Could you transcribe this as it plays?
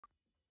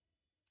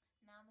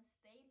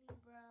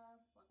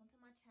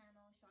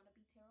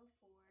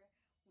before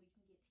we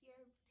can get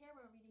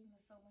tarot readings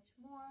and so much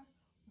more.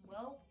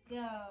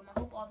 Welcome. I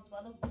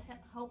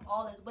hope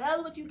all is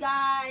well with you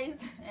guys.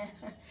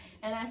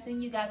 And I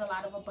send you guys a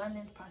lot of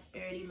abundance,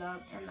 prosperity,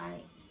 love, and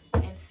light,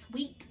 and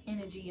sweet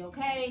energy,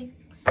 okay?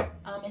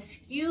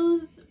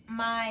 Excuse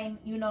my,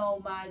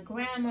 my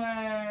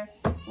grammar.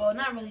 Well,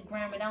 not really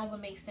grammar. That don't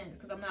even make sense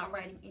because I'm not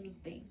writing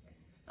anything.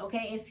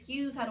 Okay,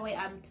 excuse how the way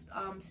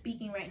I'm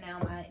speaking right now.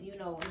 My,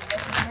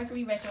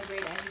 Mercury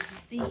retrograde, as you can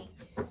see.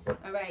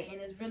 All right,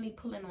 and it's really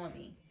pulling on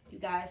me, you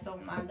guys. So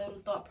my little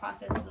thought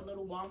process is a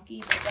little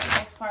wonky, but for the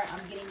most part,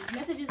 I'm getting these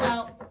messages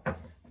out.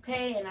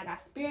 Okay, and I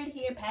got Spirit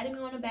here patting me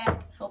on the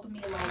back, helping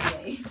me along the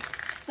way.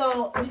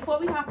 So before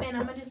we hop in,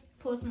 I'm gonna just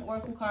pull some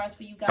oracle cards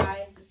for you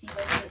guys to see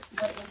what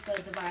is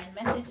the divine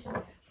message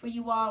for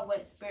you all,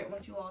 what Spirit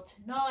wants you all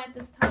to know at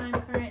this time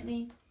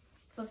currently.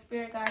 So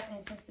Spirit guides,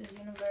 ancestors,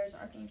 universe,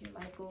 Archangel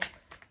Michael,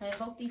 I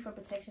invoke thee for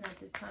protection at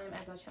this time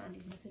as I channel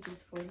these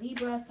messages for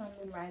Libra, Sun,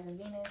 Moon, Rising,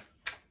 Venus,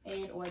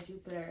 and or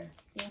Jupiter.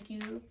 Thank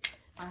you,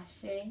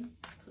 Ashe.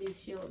 Please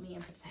shield me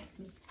and protect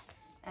me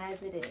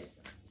as it is.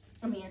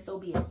 And so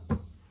be it.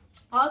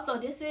 Also,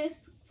 this is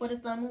for the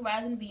Sun, Moon,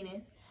 Rising,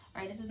 Venus.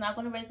 All right, this is not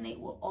going to resonate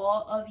with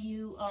all of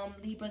you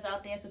Libras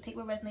out there, so take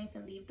what resonates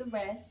and leave the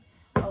rest.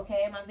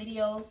 Okay, my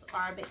videos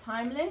are a bit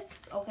timeless.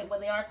 Okay, well,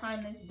 they are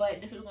timeless,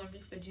 but this is going to be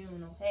for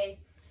June, okay?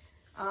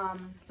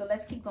 So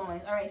let's keep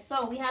going. All right,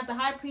 so we have the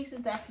High Priestess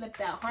that flipped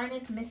out.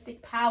 Harness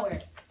mystic power.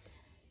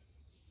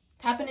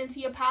 Tapping into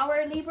your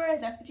power, Libra.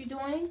 That's what you're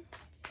doing.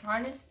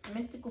 Harness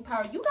mystical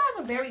power. You guys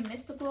are very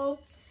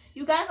mystical.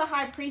 You guys are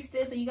High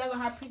Priestess, or you guys are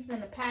High Priestess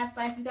in the past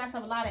life. You guys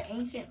have a lot of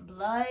ancient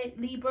blood,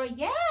 Libra.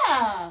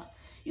 Yeah.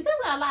 You guys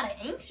got a lot of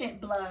ancient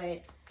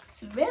blood.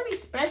 It's very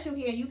special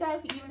here. You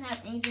guys can even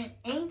have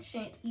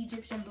ancient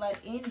Egyptian blood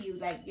in you.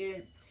 Like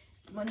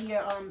one of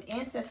your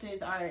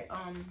ancestors are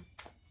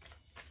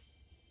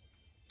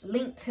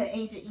linked to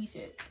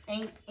ancient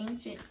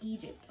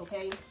Egypt.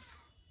 Okay.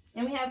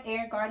 And we have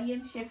air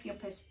guardian. Shift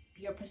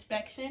your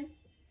perception.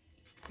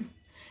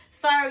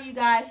 Sorry, you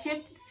guys.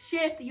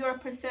 Shift your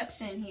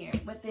perception here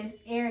with this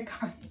air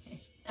guardian.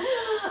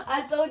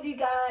 I told you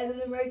guys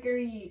it's a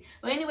Mercury.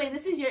 But anyway,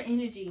 this is your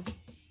energy.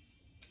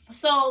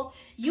 So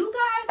you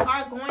guys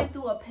are going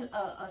through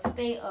a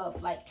state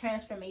of like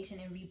transformation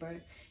and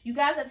rebirth. You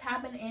guys are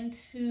tapping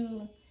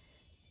into,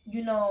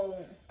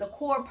 the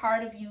core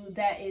part of you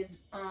that is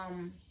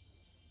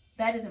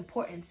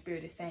important,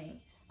 Spirit is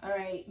saying. All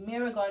right,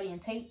 Mirror Guardian,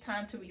 take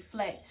time to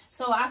reflect.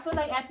 So I feel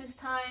like at this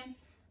time,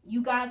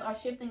 you guys are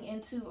shifting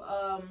into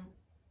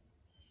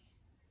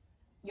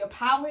your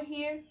power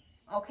here.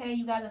 Okay,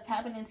 you guys are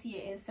tapping into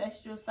your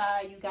ancestral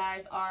side. You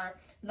guys are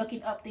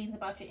looking up things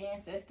about your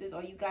ancestors,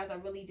 or you guys are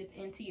really just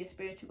into your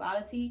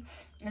spirituality.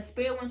 And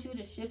Spirit wants you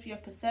to shift your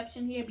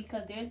perception here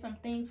because there's some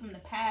things from the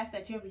past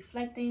that you're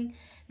reflecting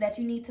that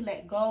you need to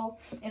let go.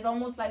 It's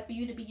almost like for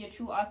you to be your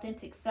true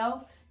authentic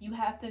self, you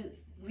have to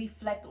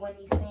reflect on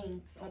these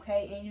things,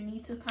 okay? And you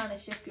need to kind of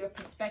shift your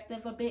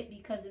perspective a bit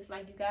because it's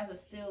like you guys are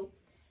still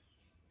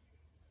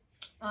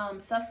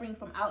suffering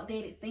from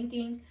outdated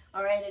thinking.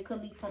 All right, it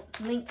could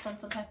link from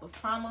some type of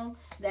trauma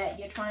that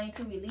you're trying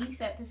to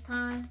release at this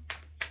time.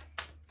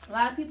 A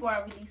lot of people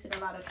are releasing a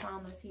lot of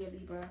traumas here,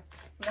 Libra.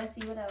 So let's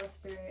see what else,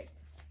 Spirit.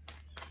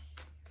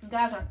 You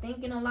guys are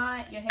thinking a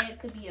lot. Your head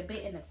could be a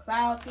bit in the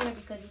clouds here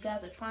because you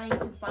guys are trying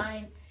to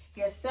find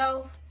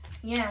yourself.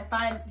 Yeah,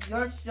 find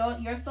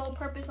your soul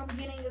purpose. I'm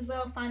getting as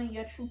well, finding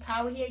your true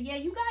power here. Yeah,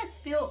 you guys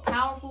feel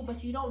powerful,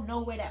 but you don't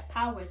know where that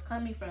power is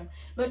coming from.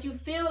 But you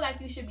feel like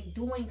you should be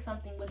doing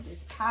something with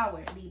this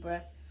power,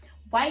 Libra.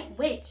 White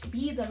Witch,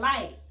 be the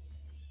light.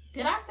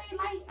 Did I say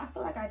light? I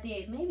feel like I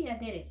did. Maybe I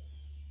didn't.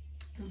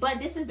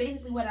 But this is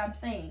basically what I'm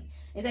saying,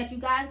 is that you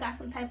guys got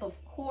some type of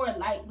core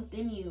light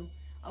within you,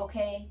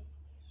 okay,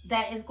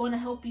 that is going to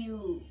help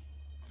you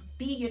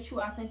be your true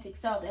authentic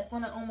self. That's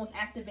going to almost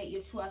activate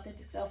your true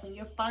authentic self, and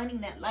you're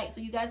finding that light.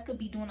 So you guys could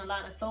be doing a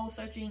lot of soul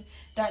searching,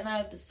 dark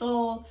night of the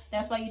soul.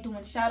 That's why you're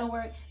doing shadow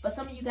work. But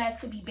some of you guys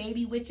could be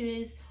baby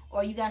witches,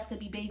 or you guys could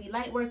be baby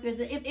light workers.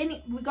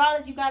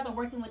 Regardless, you guys are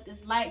working with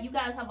this light. You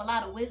guys have a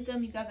lot of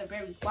wisdom. You guys are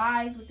very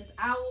wise with this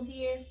owl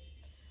here.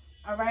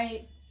 All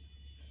right.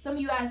 Some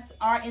of you guys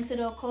are into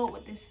the occult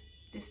with this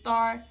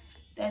star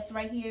that's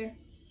right here.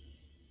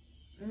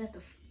 And that's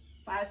the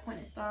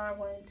 5-pointed star.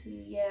 1, 2,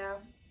 yeah.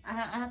 I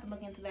have to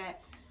look into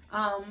that.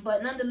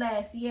 But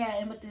nonetheless, yeah,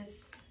 and with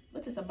this,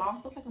 what's this, a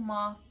moth? Looks like a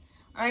moth.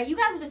 All right, you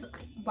guys are just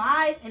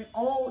wise and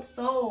old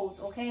souls,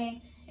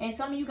 okay? And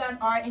some of you guys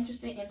are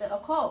interested in the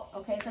occult,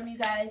 okay? Some of you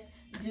guys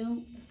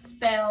do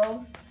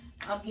spells.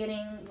 I'm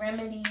getting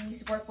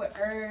remedies, work with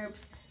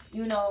herbs.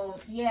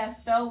 Yeah,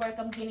 spell work.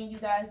 I'm getting you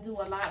guys do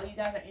a lot. You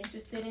guys are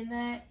interested in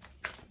that.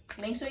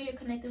 Make sure you're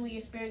connected with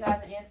your spirit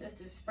guides and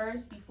ancestors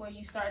first before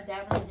you start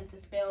dabbling into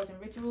spells and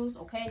rituals,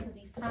 okay? Because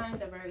these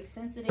times are very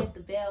sensitive.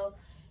 The veil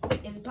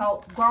is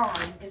about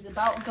gone. It's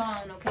about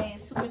gone, okay?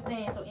 It's super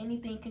thin, so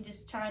anything can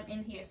just chime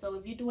in here. So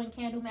if you're doing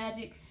candle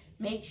magic,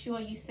 make sure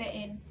you're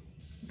setting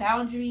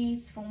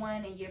boundaries for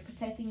one, and you're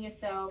protecting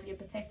yourself. You're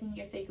protecting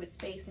your sacred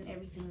space and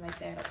everything like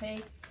that, okay?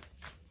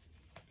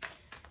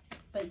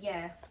 But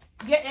yeah,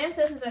 your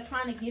ancestors are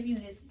trying to give you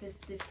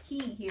this key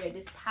here,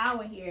 this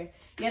power here.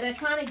 Yeah, they're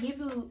trying to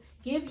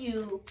give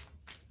you.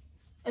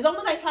 It's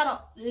almost like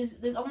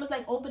it's almost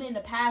like opening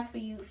the path for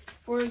you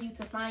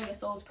to find your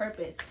soul's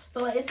purpose.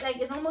 So it's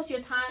almost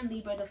your time,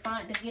 Libra,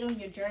 to get on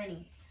your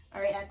journey.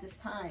 All right, at this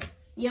time.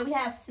 Yeah, we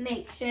have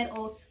snake, shed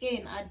old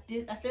skin. I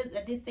did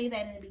say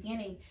that in the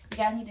beginning. You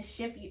guys need to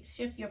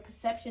shift your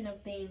perception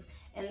of things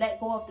and let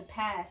go of the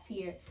past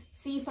here.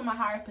 See from a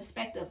higher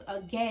perspective.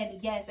 Again,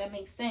 yes, that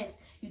makes sense.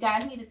 You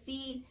guys need to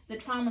see the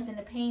traumas and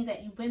the pains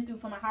that you've been through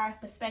from a higher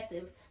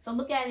perspective. So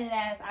look at it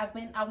as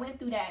I went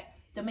through that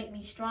to make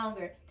me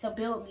stronger, to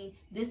build me.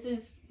 This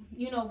is,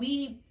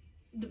 we,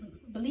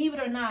 believe it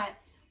or not,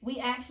 we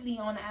actually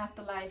on the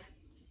afterlife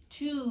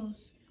choose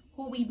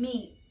who we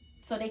meet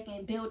so they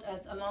can build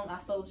us along our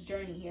soul's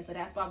journey here. So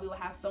that's why we will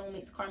have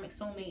soulmates,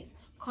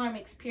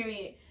 karmics,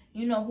 period.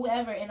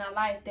 Whoever in our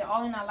life, they're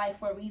all in our life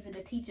for a reason,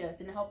 to teach us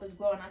and to help us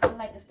grow. And I feel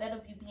like instead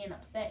of you being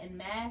upset and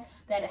mad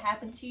that it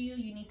happened to you,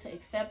 you need to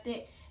accept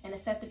it, and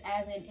accept it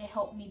as in it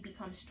helped me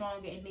become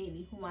stronger. It made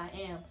me who I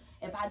am.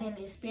 If I didn't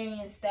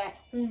experience that,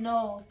 who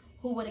knows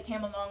who would have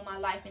came along my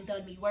life and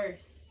done me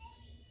worse.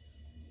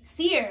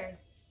 Seer.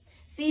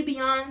 See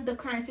beyond the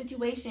current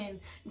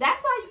situation.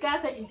 That's why you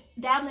guys are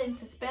dabbling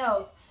into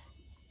spells.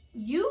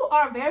 You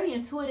are very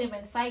intuitive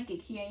and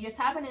psychic here. You're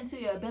tapping into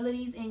your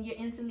abilities, and you're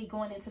instantly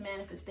going into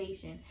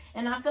manifestation.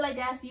 And I feel like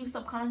that's you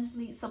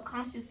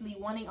subconsciously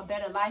wanting a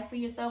better life for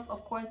yourself,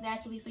 of course,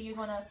 naturally. So your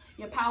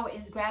power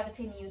is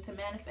gravitating you to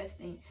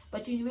manifesting.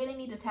 But you really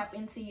need to tap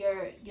into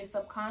your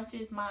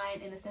subconscious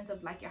mind in the sense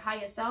of like your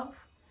higher self.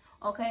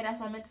 Okay, that's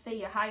what I meant to say,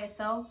 your higher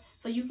self.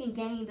 So you can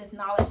gain this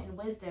knowledge and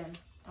wisdom.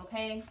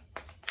 Okay,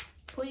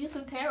 pull you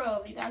some tarot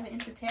if you guys are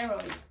into tarot.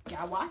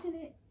 Y'all watching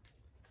it?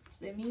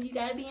 That means you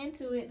gotta be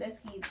into it. Let's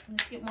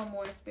get one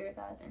more. Spirit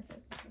guides,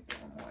 ancestors. Let's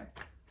get one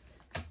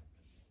more.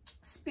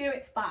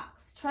 Spirit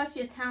fox. Trust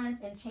your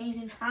talents in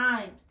changing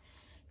times.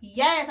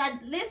 Yes,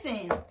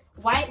 listen.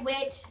 White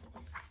witch.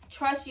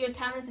 Trust your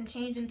talents in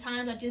changing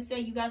times. I just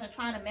said you guys are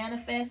trying to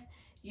manifest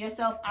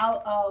yourself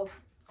out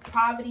of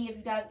poverty. If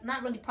you guys,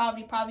 not really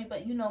poverty,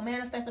 but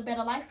manifest a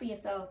better life for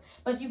yourself.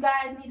 But you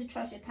guys need to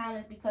trust your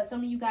talents, because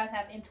some of you guys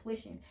have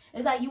intuition.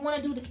 It's like you want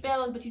to do the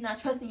spells, but you're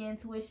not trusting your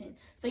intuition.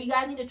 So you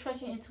guys need to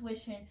trust your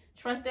intuition.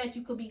 Trust that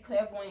you could be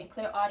clairvoyant,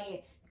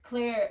 clairaudient,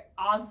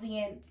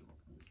 clairaudient,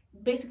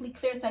 basically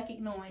clear psychic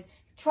knowing.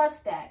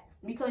 Trust that,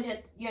 because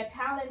your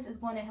talents is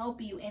going to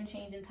help you in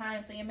changing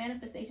time. So your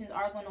manifestations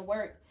are going to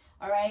work.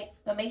 All right,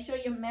 but make sure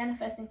you're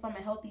manifesting from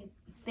a healthy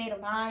state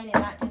of mind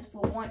and not just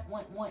for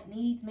want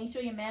needs. Make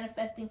sure you're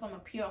manifesting from a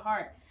pure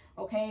heart.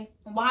 Okay,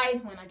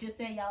 wise one. I just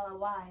said y'all are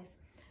wise.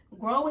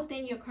 Grow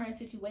within your current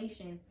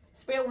situation.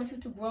 Spirit wants you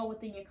to grow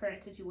within your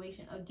current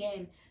situation.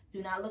 Again,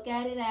 do not look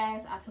at it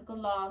as I took a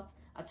loss.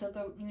 I took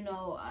a,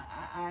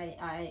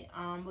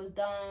 I was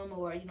dumb,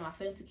 or I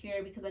feel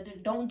insecure because I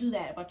don't do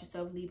that about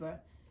yourself, Libra.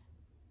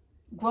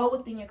 Grow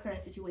within your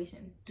current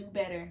situation. Do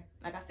better.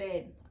 Like I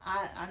said,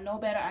 I know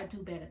better, I do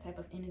better type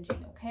of energy,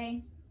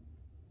 okay?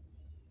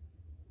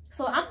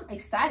 So I'm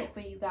excited for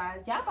you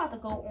guys. Y'all about to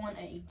go on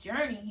a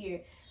journey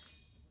here.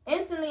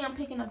 Instantly, I'm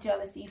picking up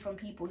jealousy from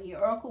people here.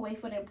 Oracle, wait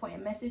for the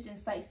important message and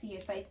set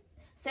your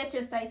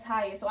sights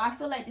higher. So I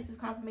feel like this is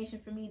confirmation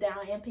for me that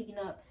I am picking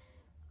up.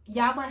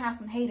 Y'all gonna have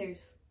some haters.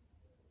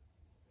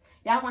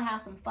 Y'all gonna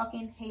have some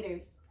fucking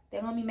haters.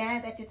 They're going to be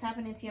mad that you're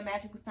tapping into your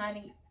magical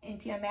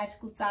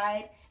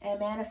side, and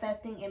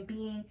manifesting and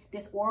being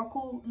this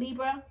oracle,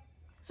 Libra.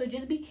 So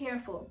just be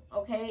careful,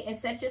 okay? And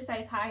set your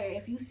sights higher.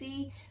 If you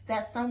see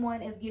that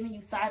someone is giving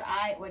you side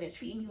eye, or they're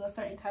treating you a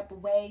certain type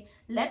of way,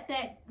 let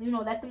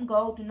them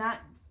go. Do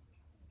not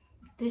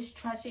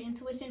distrust your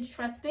intuition.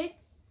 Trust it,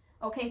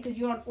 okay? Because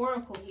you're an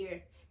oracle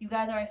here. You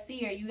guys are a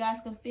seer. You guys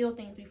can feel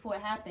things before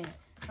it happens.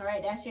 All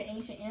right, that's your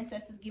ancient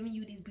ancestors giving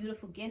you these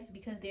beautiful gifts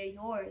because they're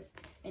yours.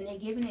 And they're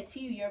giving it to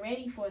you. You're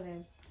ready for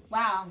them.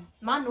 Wow.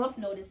 My North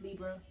Node is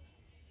Libra.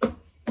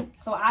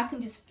 So I can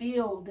just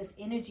feel this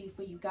energy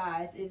for you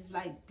guys. It's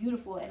like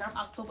beautiful. And I'm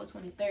October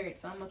 23rd.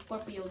 So I'm a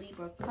Scorpio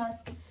Libra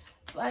cusp.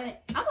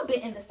 But I'm a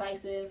bit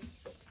indecisive.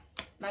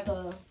 Like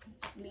a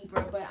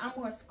Libra. But I'm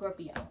more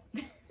Scorpio.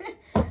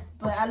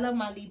 But I love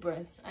my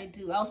Libras. I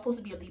do. I was supposed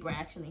to be a Libra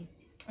actually.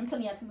 I'm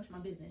telling y'all too much of my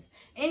business.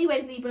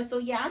 Anyways, Libra, so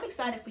yeah, I'm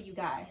excited for you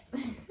guys.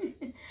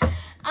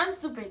 I'm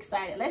super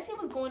excited. Let's see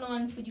what's going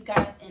on for you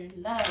guys in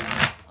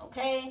love,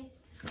 okay?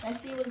 Let's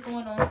see what's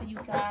going on for you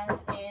guys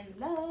in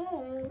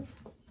love.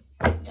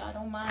 Y'all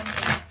don't mind me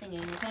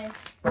singing, okay?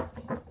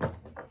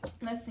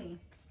 Let's see.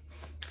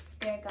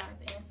 Spirit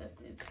guides,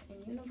 ancestors,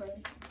 and universe.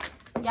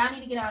 Y'all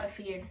need to get out of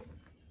fear.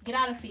 Get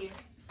out of fear.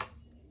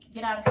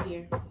 Get out of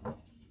fear.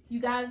 You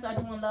guys are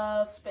doing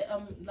love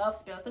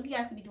spells. Some of you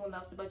guys can be doing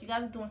love spells, but you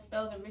guys are doing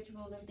spells and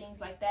rituals and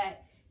things like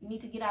that. You need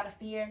to get out of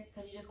fear,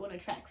 because you're just going to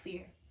attract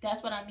fear.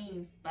 That's what I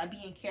mean by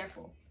being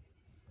careful.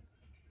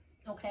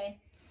 Okay?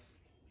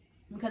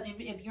 Because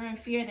if you're in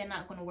fear, they're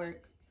not going to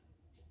work.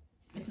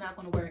 It's not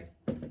going to work.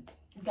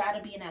 You got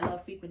to be in that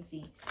love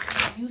frequency.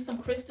 Use some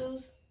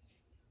crystals.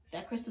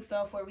 That crystal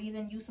fell for a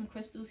reason. Use some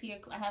crystals here.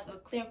 I have a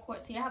clear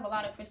quartz here. I have a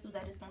lot of crystals.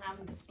 I just don't have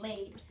them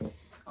displayed.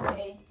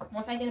 Okay.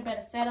 Once I get a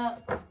better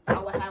setup, I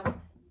will have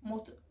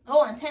most.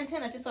 Oh, and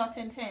 1010. I just saw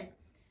 1010.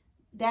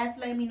 That's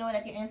letting me know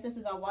that your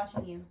ancestors are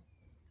watching you.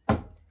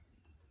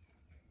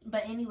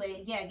 But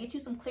anyway, yeah, get you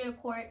some clear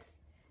quartz.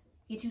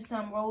 Get you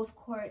some rose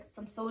quartz,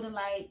 some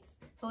sodalites.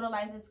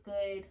 Sodalite is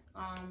good.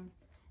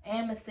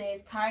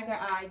 Amethyst, tiger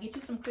eye. Get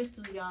you some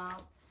crystals,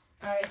 y'all.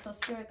 Alright, so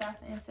spirit, God,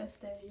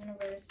 ancestor,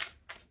 universe.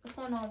 What's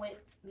going on with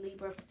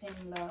Libra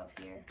pertaining love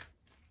here?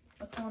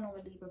 What's going on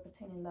with Libra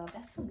pertaining love?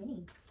 That's too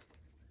many.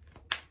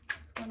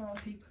 What's going on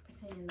with Libra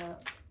pertaining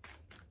love?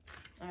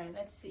 Alright,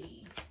 let's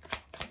see.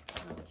 What's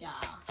going on with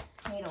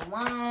y'all? Eight of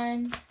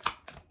Wands.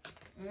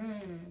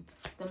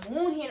 The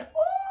moon here.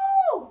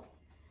 Ooh!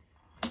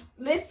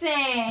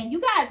 Listen, you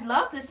guys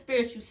love the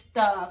spiritual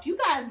stuff. You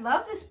guys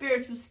love the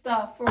spiritual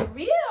stuff for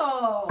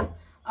real.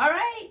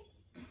 Alright?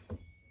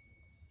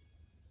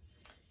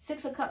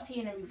 Six of Cups here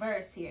in the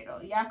reverse here,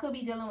 though. Y'all could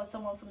be dealing with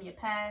someone from your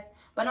past.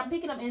 But I'm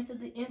picking up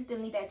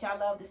instantly that y'all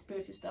love the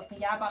spiritual stuff.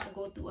 And y'all about to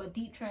go through a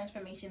deep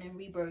transformation and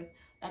rebirth.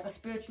 Like a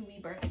spiritual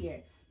rebirth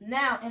here.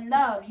 Now, in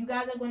love, you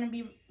guys are going to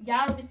be...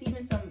 Y'all are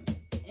receiving some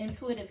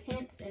intuitive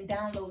hints and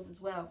downloads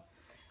as well.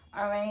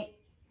 Alright?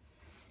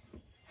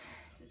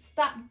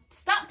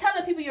 Stop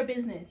telling people your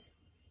business.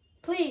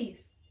 Please.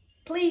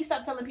 Please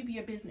stop telling people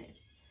your business.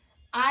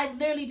 I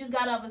literally just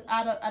got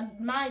out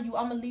of mind you,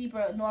 I'm a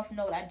Libra North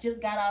Node. I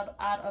just got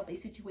out of a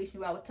situation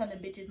where I was telling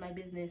bitches my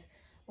business.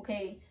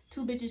 Okay,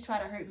 2 bitches try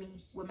to hurt me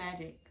with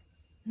magic.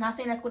 Not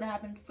saying that's going to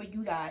happen for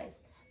you guys,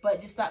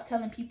 but just stop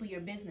telling people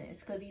your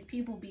business, because these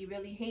people be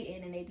really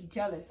hating and they be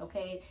jealous.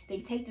 Okay, they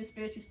take the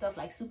spiritual stuff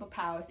like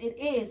superpowers. It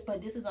is, but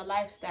this is a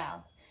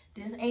lifestyle.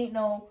 This ain't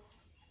no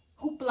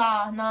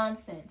hoopla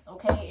nonsense,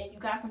 okay? And you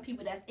got some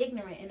people that's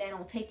ignorant and they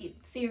don't take it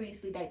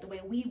seriously like the way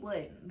we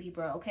would,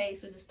 Libra, okay?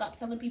 So just stop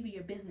telling people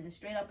your business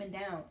straight up and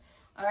down.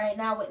 All right,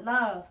 now with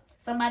love,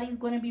 somebody's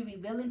going to be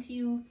revealing to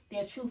you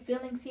their true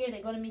feelings here.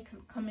 They're going to be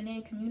coming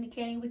in,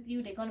 communicating with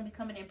you. They're going to be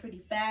coming in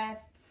pretty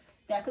fast.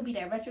 That could be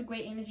that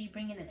retrograde energy,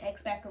 bringing an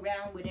ex back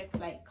around where they're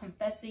like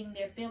confessing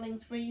their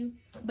feelings for you.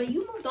 But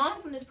you moved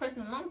on from this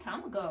person a long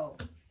time ago.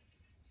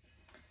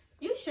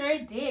 You sure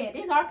did.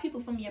 These are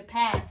people from your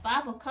past.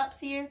 5 of Cups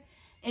here.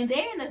 And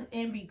they're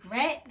in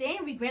regret. They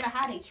in regret of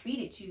how they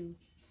treated you.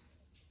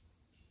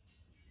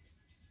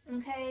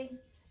 Okay?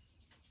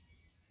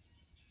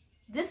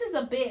 This is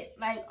a bit,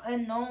 like,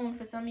 unknown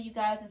for some of you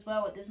guys as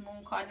well with this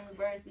moon card in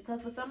reverse.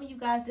 Because for some of you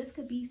guys, this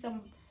could be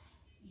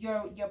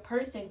your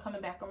person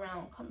coming back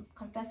around,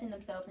 confessing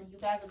themselves. And you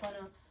guys are going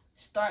to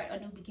start a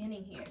new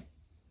beginning here.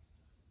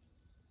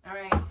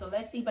 Alright, so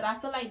let's see. But I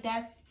feel like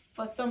that's,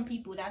 for some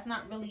people, that's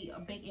not really a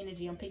big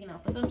energy I'm picking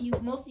up. For some of you,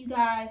 most of you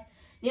guys,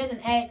 there's an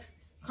ex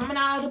coming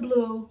out of the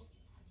blue.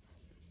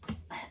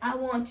 I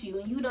want you.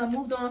 And you done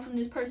moved on from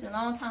this person a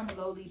long time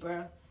ago,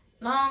 Libra.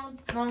 Long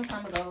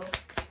time ago.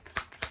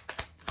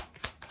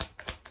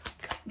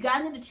 You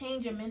guys need to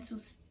change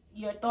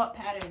your thought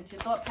patterns. Your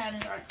thought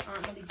patterns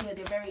aren't really good.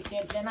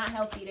 They're not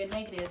healthy. They're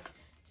negative.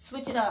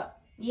 Switch it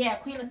up. Yeah,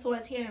 Queen of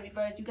Swords here in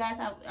reverse. You guys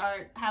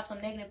have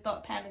some negative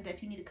thought patterns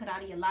that you need to cut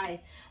out of your life.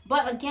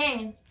 But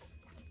again,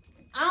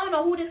 I don't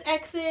know who this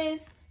ex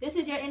is. This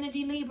is your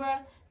energy,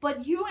 Libra.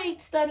 But you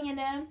ain't studying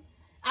them.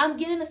 I'm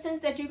getting the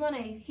sense that you're going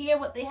to hear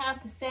what they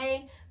have to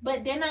say,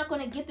 but they're not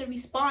going to get the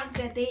response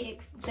that they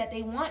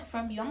want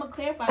from you. I'm going to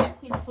clarify that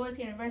Queen of Swords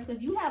here in reverse,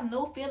 because you have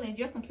no feelings.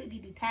 You're completely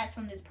detached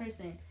from this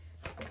person,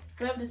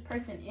 whoever this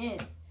person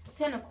is.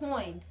 10 of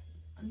Coins.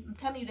 I'm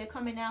telling you, they're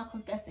coming out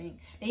confessing.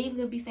 They even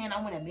going to be saying,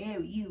 I want to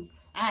marry you.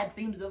 I had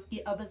dreams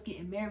of us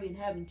getting married and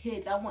having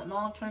kids. I want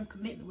long-term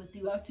commitment with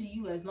you. I see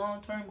you as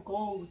long-term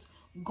goals.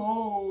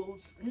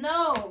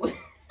 No.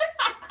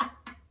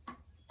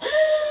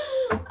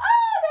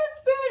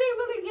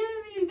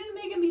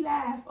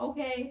 Laugh,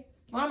 okay?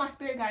 One of my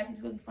spirit guys, he's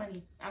really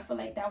funny. I feel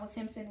like that was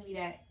him sending me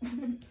that.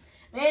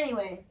 But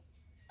anyway,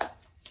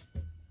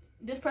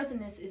 this person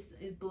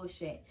is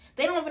bullshit.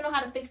 They don't even know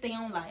how to fix their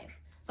own life.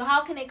 So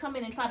how can they come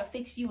in and try to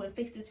fix you and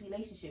fix this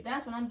relationship?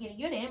 That's what I'm getting.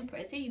 You're the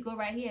Empress. Here you go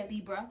right here,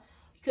 Libra.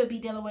 You could be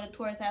dealing with a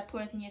Taurus, have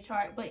Taurus in your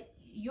chart, but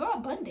you're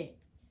abundant.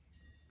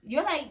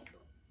 You're like,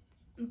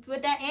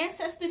 with that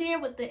ancestor there,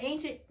 with the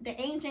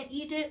ancient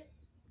Egypt,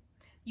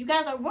 you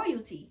guys are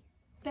royalty.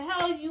 The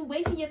hell are you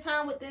wasting your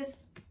time with this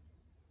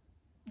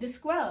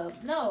scrub?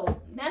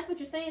 No, that's what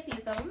you're saying to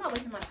yourself. I'm not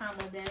wasting my time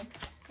with them.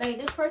 Like,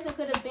 this person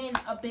could have been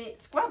a bit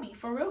scrubby,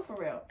 for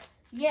real.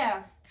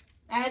 Yeah,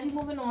 as you're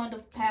moving on, the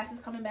past is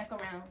coming back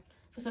around.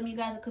 For some of you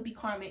guys, it could be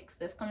karmics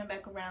that's coming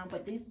back around,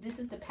 but this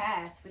is the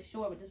past for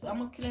sure. But I'm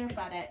gonna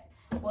clarify that.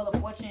 Wheel of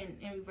Fortune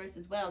in reverse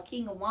as well.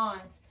 King of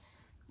Wands.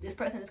 This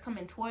person is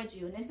coming towards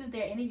you, and this is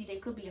their energy. They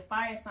could be a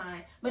fire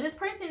sign, but this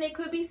person, they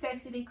could be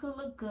sexy. They could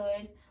look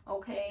good,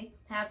 okay,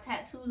 have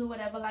tattoos or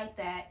whatever like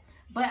that.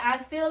 But I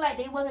feel like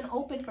they wasn't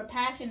open for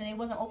passion, and they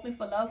wasn't open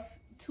for love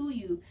to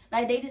you.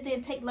 Like, they just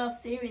didn't take love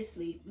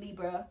seriously,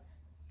 Libra.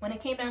 When it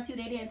came down to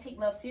you, they didn't take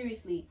love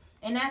seriously.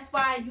 And that's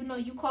why, you know,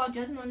 you call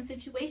judgment on the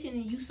situation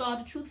and you saw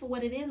the truth for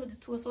what it is with the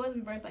Two of Swords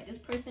reversed. Like, this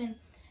person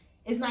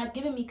is not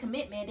giving me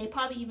commitment. They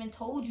probably even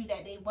told you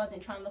that they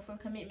wasn't trying to look for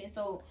commitment.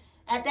 So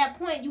at that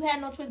point, you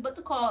had no choice but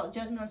to call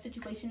judgment on the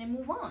situation and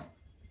move on.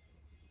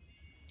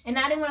 And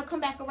now they want to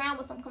come back around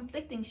with some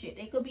conflicting shit.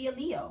 They could be a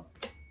Leo,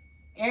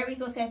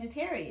 Aries, or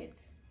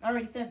Sagittarius. I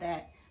already said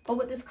that. But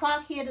with this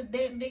clock here,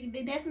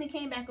 they definitely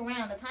came back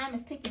around. The time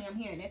is ticking, I'm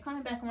hearing. They're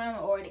coming back around,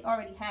 or they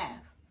already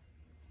have.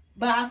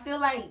 But I feel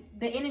like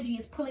the energy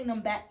is pulling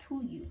them back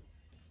to you.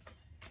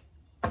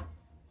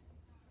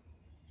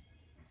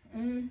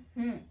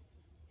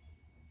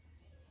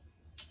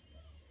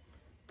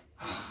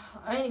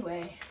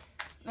 Anyway,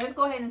 let's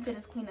go ahead into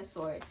this Queen of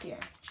Swords here.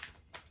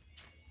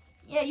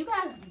 Yeah, you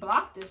guys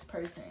blocked this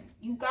person.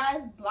 You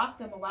guys blocked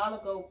them a while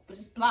ago, but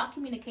just blocked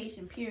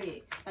communication,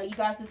 period. Like, you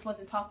guys just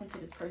wasn't talking to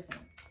this person.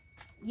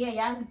 Yeah,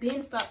 y'all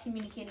been stopped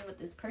communicating with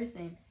this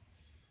person.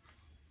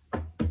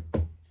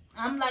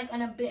 I'm like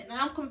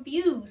I'm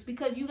confused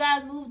because you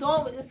guys moved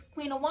on with this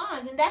Queen of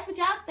Wands, and that's what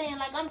y'all saying.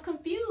 Like, I'm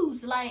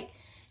confused. Like,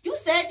 you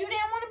said you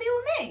didn't want to be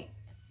with me,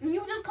 and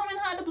you just coming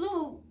out of the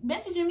blue,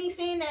 messaging me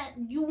saying that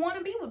you want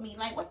to be with me.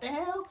 Like, what the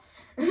hell?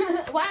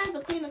 Why is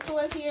the Queen of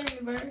Swords here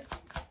in reverse?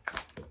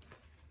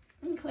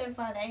 Let me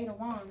clarify the Eight of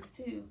Wands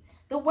too.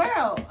 The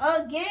World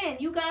again.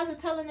 You guys are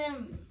telling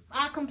them,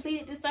 I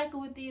completed this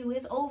cycle with you.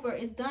 It's over.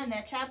 It's done.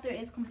 That chapter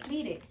is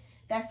completed.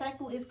 That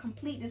cycle is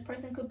complete. This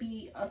person could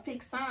be a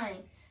fixed sign.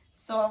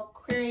 So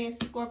Aquarius,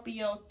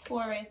 Scorpio,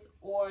 Taurus,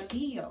 or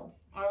Leo.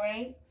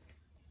 Alright?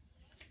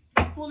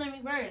 Fool in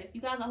reverse.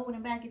 You guys are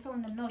holding back. You're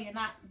telling them no. You're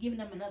not giving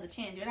them another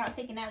chance. You're not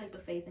taking that leap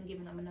of faith and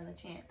giving them another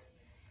chance.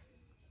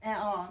 At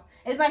all.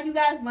 It's like you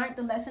guys learned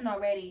the lesson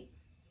already.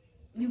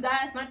 You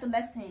guys learned the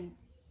lesson.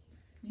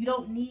 You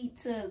don't need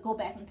to go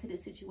back into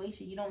this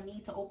situation. You don't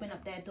need to open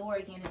up that door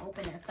again and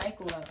open that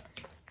cycle up.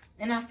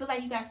 And I feel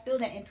like you guys feel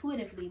that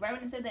intuitively. Right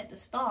when I said that, the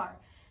star.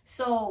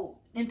 So,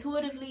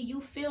 intuitively,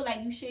 you feel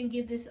like you shouldn't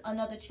give this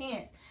another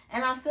chance.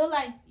 And I feel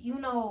like, you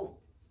know...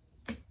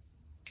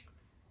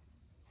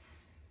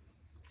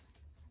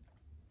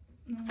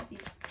 Let me see.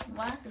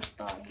 Why is the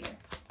star here?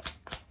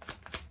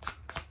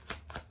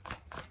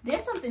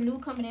 There's something new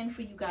coming in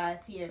for you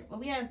guys here. But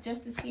we have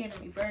Justice here in the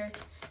reverse.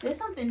 There's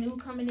something new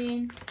coming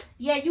in.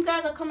 Yeah, you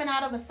guys are coming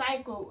out of a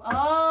cycle.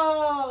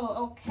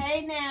 Oh,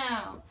 okay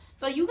now.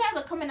 So you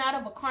guys are coming out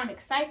of a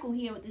karmic cycle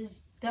here with this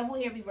Devil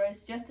here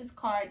reverse, Justice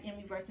card in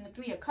reverse, and the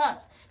Three of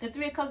Cups. The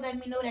Three of Cups let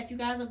me know that you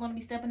guys are going to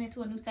be stepping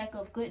into a new cycle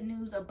of good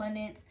news,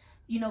 abundance,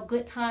 you know,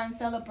 good time,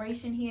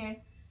 celebration here.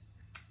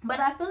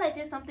 But I feel like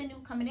there's something new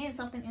coming in,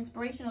 something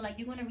inspirational, like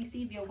you're going to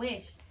receive your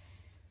wish.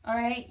 All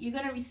right? You're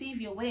going to receive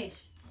your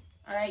wish.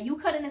 All right? You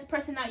cutting this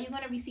person out, you're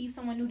going to receive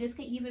someone new. This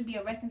could even be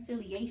a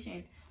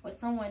reconciliation with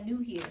someone new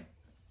here.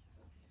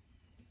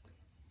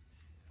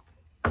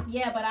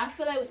 Yeah, but I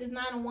feel like with this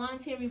Nine of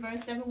Wands here,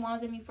 reverse, Seven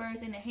Wands in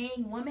reverse, and the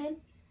Hanged Woman,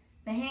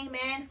 the Hanged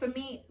Man, for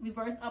me,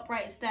 reverse,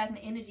 upright, and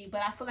stagnant energy.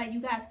 But I feel like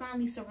you guys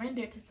finally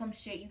surrendered to some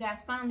shit. You guys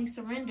finally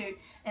surrendered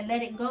and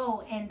let it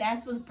go. And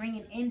that's what's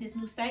bringing in this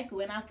new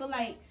cycle. And I feel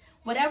like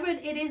whatever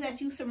it is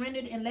that you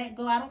surrendered and let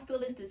go, I don't feel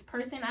it's this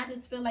person. I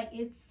just feel like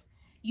it's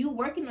you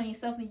working on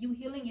yourself and you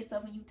healing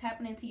yourself and you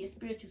tapping into your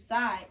spiritual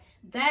side.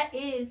 That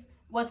is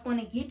what's going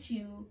to get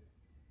you,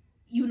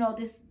 you know,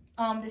 this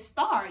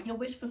star, your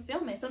wish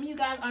fulfillment. Some of you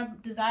guys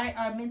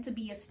are meant to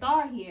be a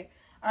star here.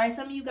 All right,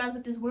 some of you guys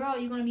with this world,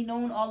 you're going to be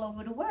known all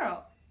over the world.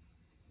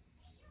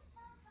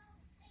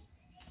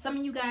 Some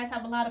of you guys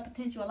have a lot of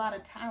potential, a lot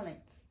of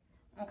talents.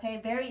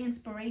 Okay, very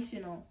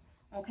inspirational.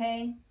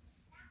 Okay,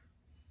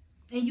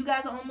 and you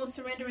guys are almost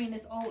surrendering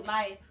this old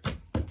life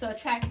to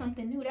attract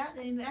something new. That's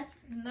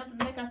nothing.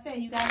 Like I said,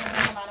 you guys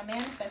are doing a lot of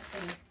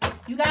manifesting.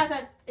 You guys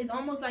are. It's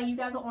almost like you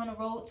guys are on a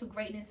road to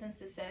greatness and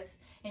success,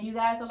 and you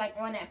guys are like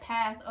on that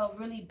path of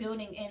really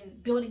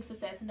building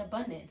success and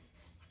abundance,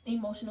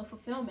 emotional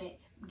fulfillment.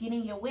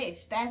 Getting your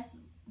wish. That's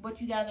what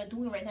you guys are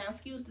doing right now.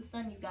 Excuse the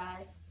sun, you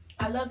guys.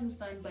 I love you,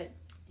 sun, but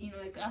you know,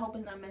 like, I hope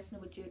it's not messing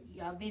with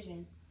your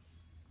vision.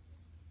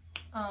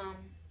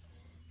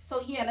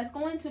 So yeah, let's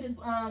go into this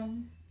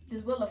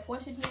this Wheel of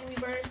Fortune here in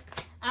reverse.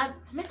 I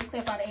meant to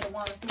clarify the Eight of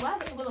Wands. So why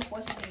is the Wheel of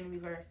Fortune here in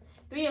reverse?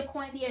 Three of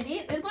Coins here.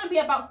 It's going to be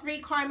about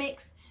 3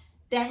 karmics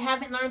that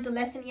haven't learned the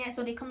lesson yet,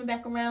 so they're coming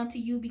back around to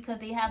you because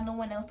they have no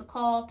one else to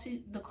call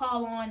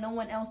on, no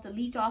one else to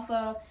leech off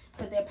of,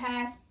 because their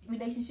past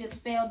relationships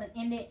failed and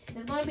ended.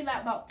 There's going to be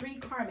like about 3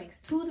 karmics,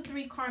 2 to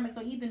 3 karmics,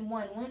 or even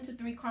 1 to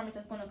 3 karmics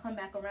that's going to come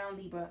back around,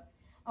 Libra.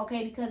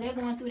 Okay, because they're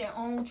going through their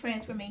own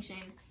transformation.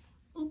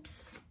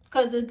 Oops.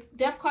 Because the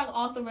Death card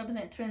also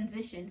represents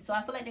transition. So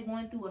I feel like they're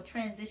going through a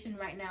transition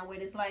right now where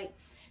it's like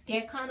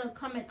they're kind of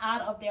coming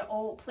out of their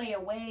old player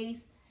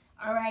ways.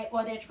 All right,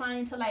 or they're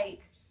trying to like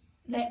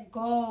let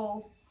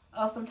go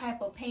of some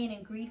type of pain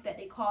and grief that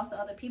they caused to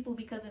other people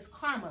because it's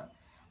karma.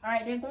 All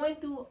right, they're going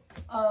through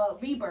a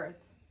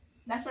rebirth.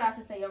 That's what I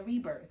should say, a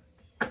rebirth.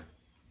 All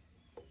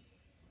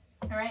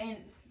right, and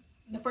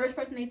the first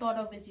person they thought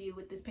of is you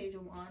with this Page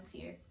of Wands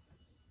here.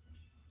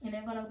 And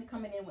they're going to be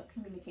coming in with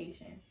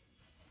communication.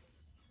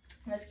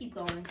 Let's keep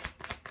going.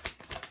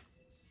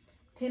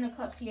 Ten of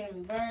Cups here in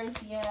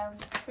reverse. Yeah,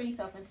 pretty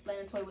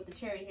self-explanatory with the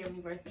Chariot here in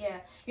reverse.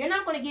 Yeah, you're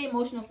not going to get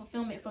emotional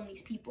fulfillment from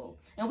these people.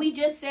 And we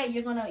just said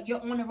you're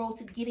on the road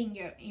to getting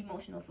your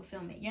emotional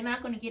fulfillment. You're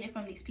not going to get it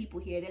from these people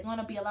here. There's going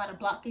to be a lot of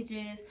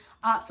blockages,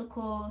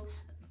 obstacles,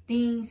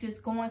 things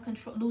just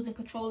losing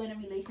control in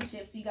the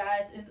relationships. You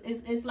guys,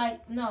 it's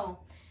like, no.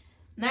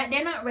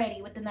 They're not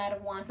ready with the Knight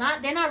of Wands.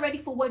 They're not ready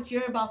for what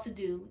you're about to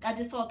do. I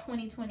just saw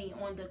 2020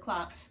 on the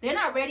clock. They're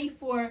not ready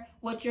for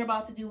what you're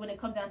about to do when it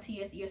comes down to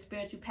your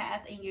spiritual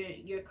path and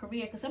your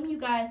career. Because some of you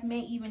guys may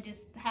even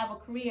just have a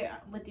career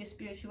with your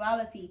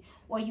spirituality,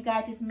 or you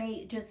guys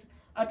may just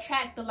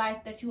attract the life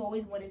that you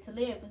always wanted to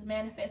live. It's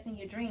manifesting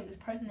your dream. This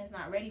person is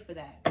not ready for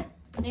that.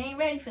 They ain't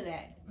ready for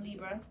that,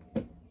 Libra.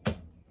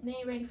 They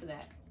ain't ready for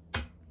that.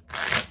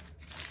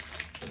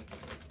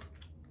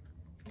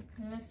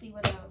 Let's see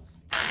what else.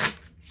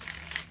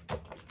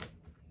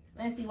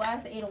 Let's see, why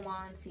is the Eight of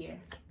Wands here?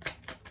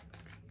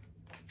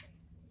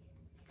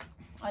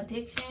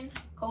 Addiction,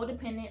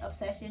 codependent,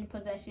 obsession,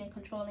 possession,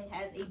 controlling,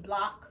 has a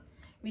block,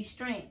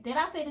 restraint. Did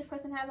I say this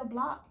person has a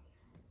block?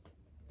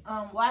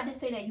 Well, I did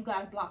say that you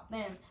guys blocked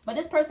them. But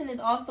this person is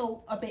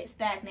also a bit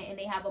stagnant and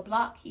they have a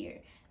block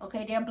here.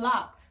 Okay, they're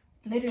blocked.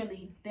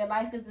 Literally, their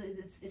life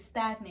is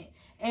stagnant.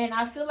 And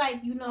I feel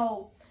like, you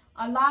know,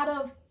 a lot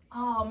of,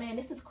 oh man,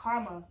 this is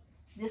karma.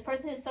 This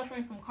person is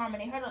suffering from karma.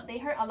 They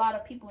hurt a lot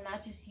of people,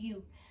 not just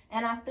you.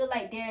 And I feel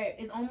like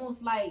it's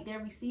almost like they're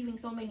receiving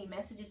so many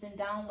messages and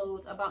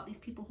downloads about these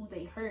people who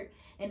they hurt.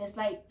 And it's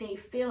like they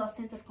feel a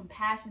sense of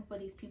compassion for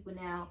these people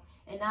now.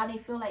 And now they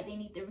feel like they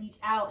need to reach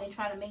out and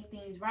try to make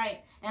things right.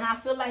 And I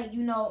feel like,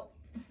 you know,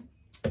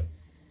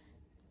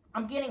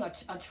 I'm getting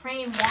a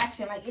train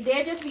reaction. Like,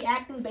 they're just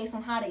reacting based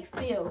on how they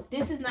feel.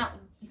 This is not...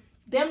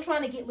 Them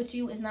trying to get with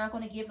you is not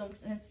going to give them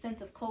a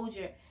sense of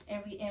closure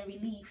and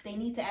relief. They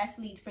need to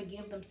actually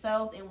forgive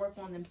themselves and work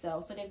on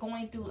themselves. So they're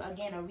going through,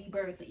 again, a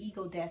rebirth, the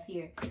ego death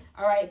here.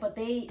 All right, but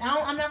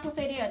I'm not going to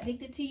say they're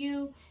addicted to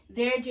you.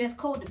 They're just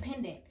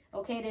codependent,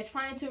 okay? They're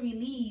trying to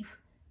relieve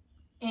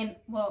and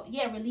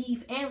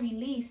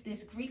release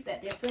this grief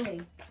that they're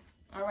feeling,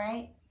 all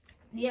right?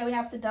 Yeah, we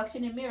have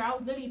seduction and mirror. I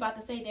was literally about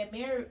to say that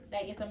mirror,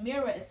 that it's a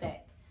mirror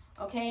effect,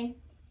 okay?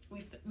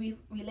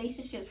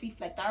 Relationships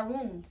reflect our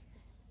wounds.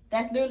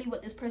 That's literally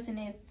what this person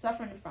is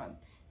suffering from.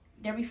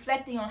 They're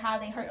reflecting on how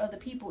they hurt other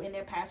people in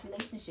their past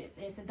relationships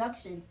and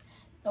seductions.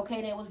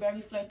 Okay, they was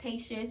very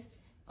flirtatious.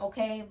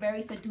 Okay,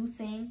 very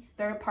seducing.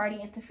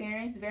 Third-party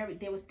interference.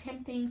 They was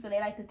tempting, so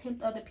they like to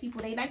tempt other people.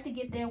 They like to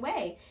get their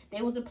way.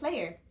 They was a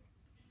player.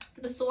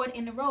 The Sword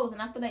and the Rose,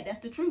 and I feel like that's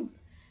the truth.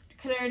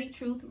 Clarity,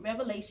 truth,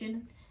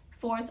 revelation,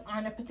 force,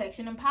 honor,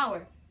 protection, and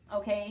power.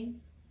 Okay,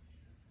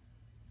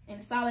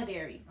 and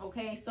solidarity.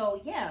 Okay,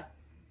 so yeah.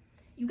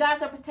 You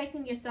guys are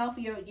protecting yourself.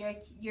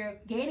 You're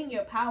gaining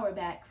your power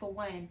back, for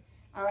one.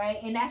 All right?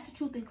 And that's the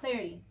truth and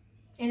clarity.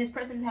 And this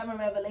person is having a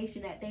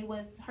revelation that they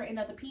was hurting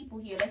other people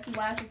here. Let's see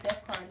why is this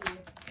death card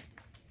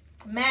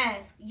here.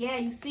 Mask. Yeah,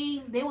 you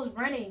see, they was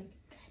running.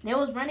 They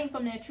was running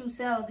from their true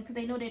selves because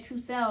they know their true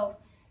self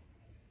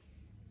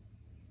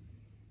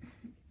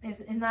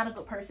is not a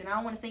good person. I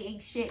don't want to say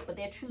ain't shit, but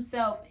their true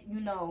self, you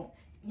know,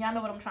 y'all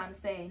know what I'm trying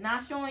to say.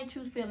 Not showing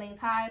true feelings,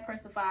 hide,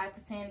 persify,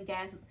 pretend,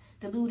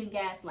 delude, and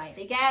gaslight.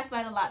 They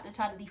gaslight a lot to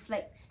try to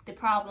deflect the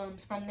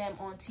problems from them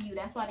onto you.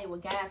 That's why they were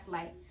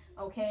gaslight,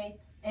 okay?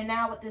 And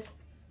now with this,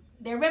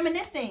 they're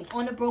reminiscing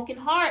on the broken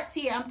hearts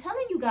here. I'm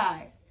telling you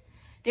guys.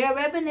 They're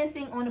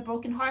reminiscing on the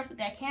broken hearts with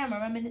that camera.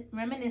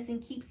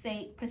 Reminiscing,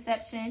 keepsake,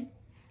 perception.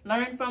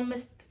 Learn from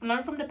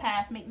the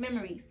past, make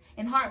memories.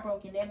 And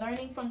heartbroken. They're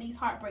learning from these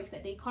heartbreaks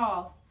that they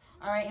caused.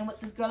 All right, and with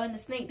this girl and the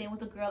snake, there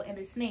was a girl and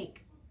a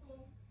snake.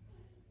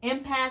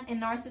 Empath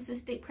and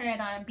narcissistic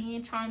paradigm,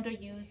 being charmed or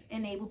used,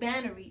 enable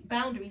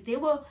boundaries. They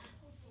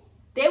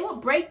will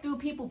break through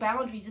people's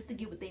boundaries just to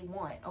get what they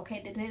want.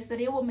 Okay, so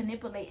they will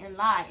manipulate and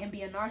lie and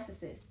be a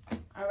narcissist.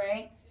 All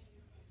right,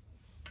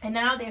 and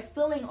now they're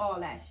feeling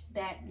all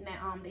they're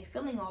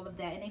feeling all of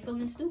that, and they're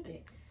feeling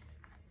stupid.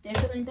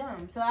 They're feeling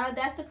dumb. So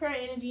that's the current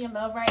energy in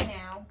love right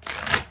now,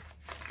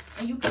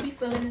 and you could be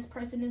feeling this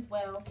person as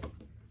well.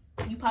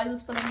 You probably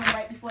was feeling them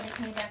right before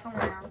they came back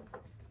around.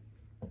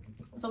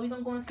 So we're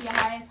going to go into your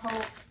highest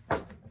hopes.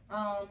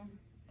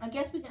 I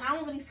guess I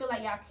don't really feel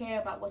like y'all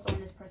care about what's on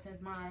this person's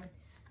mind.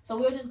 So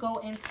we'll just go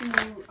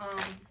into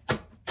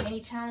any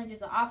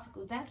challenges or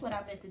obstacles. That's what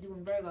I meant to do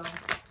in Virgo.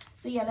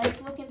 So yeah,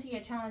 let's look into your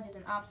challenges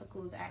and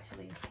obstacles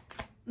actually.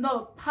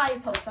 No,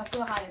 highest hopes. I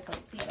feel highest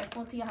hopes. Yeah, let's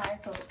go into your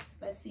highest hopes.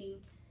 Let's see.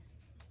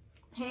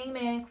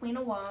 Hangman, Queen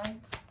of Wands.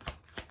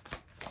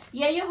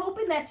 Yeah, you're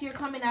hoping that you're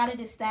coming out of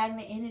this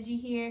stagnant energy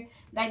here.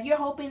 Like, you're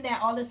hoping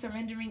that all the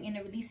surrendering and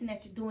the releasing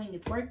that you're doing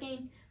is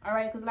working. All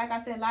right? Because like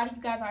I said, a lot of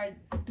you guys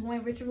are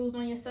doing rituals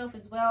on yourself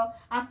as well.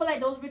 I feel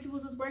like those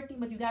rituals is working,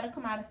 but you got to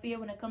come out of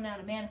fear when it comes down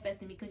to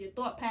manifesting, because your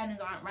thought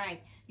patterns aren't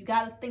right. You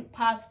got to think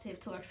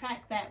positive to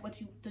attract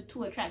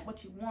to attract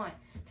what you want.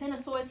 Ten of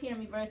Swords here in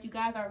reverse. You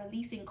guys are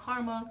releasing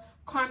karma,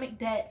 karmic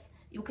debts,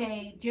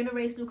 okay,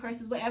 generational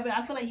curses, whatever.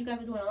 I feel like you guys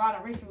are doing a lot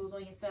of rituals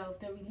on yourself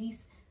to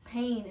release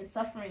pain and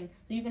suffering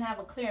so you can have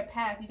a clear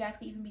path. You guys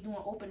can even be doing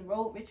open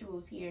road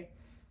rituals here.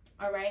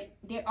 All right.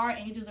 There are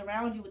angels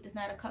around you with this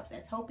Knight of Cups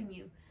that's helping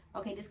you.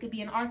 Okay, this could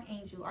be an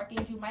archangel.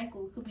 Archangel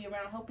Michael could be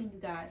around helping you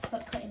guys,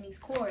 cutting these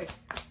cords.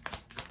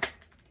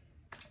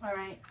 All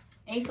right.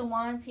 Ace of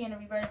Wands here in the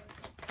reverse.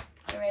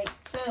 All right.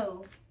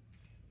 So,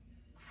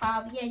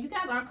 5. Yeah, you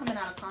guys are coming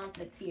out of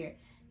conflict here.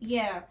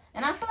 Yeah,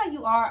 and I feel like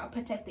you are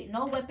protected.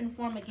 No weapon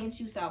formed against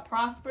you shall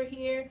prosper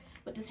here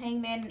with this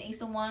Hangman and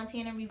Ace of Wands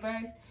here in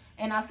reverse.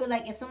 And I feel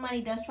like if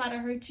somebody does try to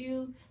hurt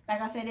you, like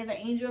I said, there's an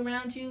angel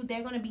around you,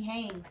 they're going to be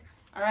hanged.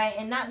 All right,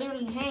 and not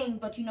literally hanged,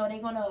 but, you know,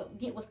 they're going to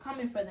get what's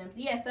coming for them. So,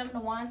 yeah, 7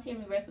 of Wands here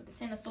in reverse with the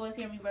 10 of Swords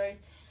here in reverse.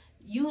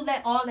 You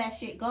let all that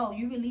shit go.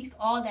 You released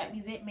all that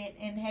resentment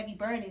and heavy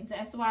burdens.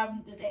 That's why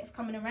this ex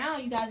coming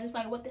around, you guys just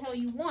like, what the hell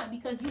you want?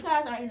 Because you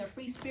guys are in a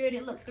free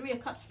spirited. Look, 3 of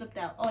Cups flipped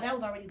out. Oh, that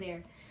was already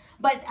there.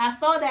 But I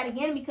saw that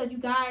again because you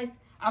guys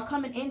are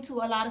coming into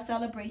a lot of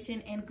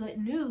celebration and good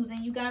news. And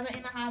you guys are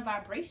in a high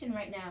vibration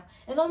right now.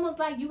 It's almost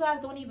like you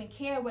guys don't even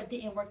care what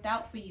didn't work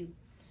out for you.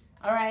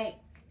 All right.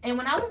 And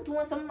when I was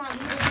doing some of my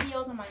Libra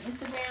videos on my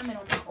Instagram and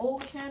on my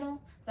old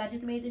channel, so I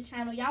just made this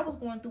channel, y'all was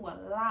going through a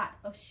lot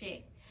of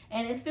shit.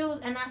 And I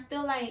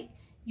feel like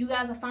you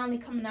guys are finally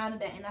coming out of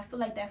that. And I feel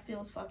like that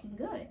feels fucking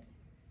good.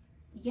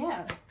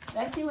 Yeah.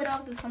 Let's see what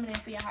else is coming in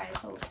for your highest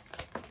hopes.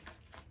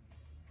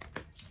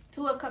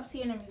 2 of Cups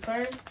here in the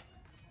reverse.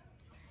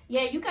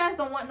 Yeah, you guys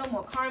don't want no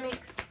more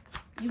karmics.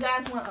 You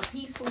guys want a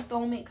peaceful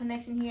soulmate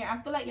connection here. I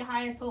feel like your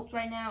highest hopes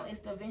right now is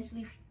to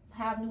eventually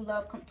have new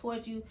love come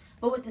towards you.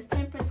 But with this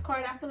Temperance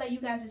card, I feel like you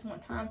guys just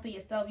want time for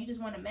yourself. You just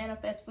want to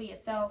manifest for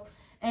yourself.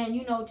 And,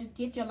 you know, just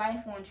get your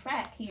life on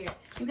track here.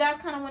 You guys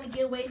kind of want to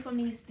get away from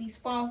these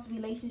false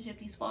relationships,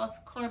 these false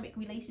karmic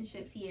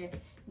relationships here.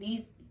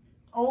 These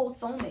old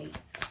soulmates.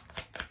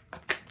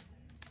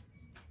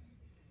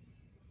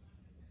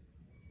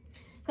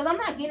 Because I'm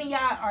not getting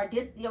y'all I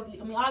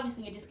mean,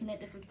 obviously you're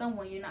disconnected from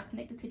someone. You're not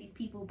connected to these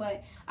people.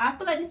 But I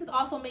feel like this is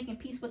also making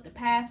peace with the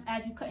past.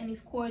 As you cutting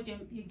these cords,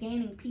 you're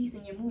gaining peace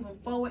and you're moving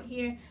forward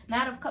here.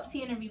 Knight of Cups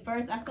here in the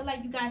reverse. I feel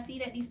like you guys see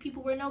that these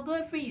people were no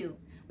good for you.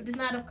 With this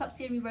Knight of Cups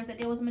here in reverse, that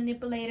there was a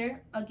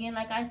manipulator. Again,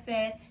 like I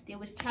said, there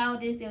was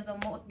childish. There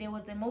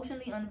was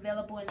emotionally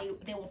unavailable. And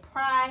they will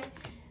pry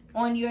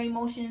on your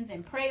emotions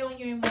and prey on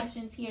your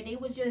emotions here. They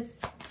were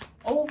just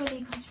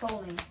overly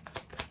controlling.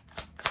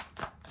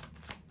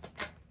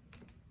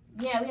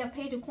 Yeah, we have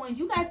Page of Coins.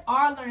 You guys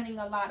are learning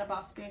a lot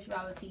about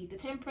spirituality. The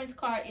Temperance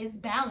card is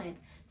balance.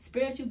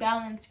 Spiritual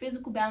balance,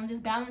 physical balance,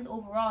 just balance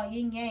overall,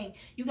 yin yang.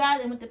 You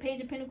guys, and with the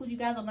Page of Pentacles, you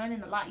guys are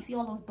learning a lot. You see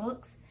all those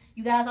books?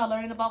 You guys are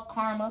learning about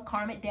karma,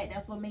 karmic debt.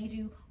 That's what made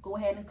you go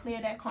ahead and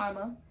clear that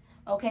karma.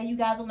 Okay, you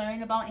guys are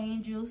learning about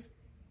angels.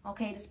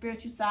 Okay, the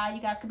spiritual side.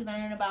 You guys could be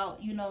learning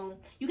about, you know,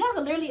 you guys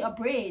are literally a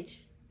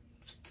bridge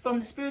from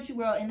the spiritual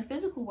world and the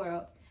physical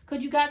world.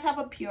 Because you guys have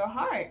a pure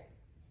heart.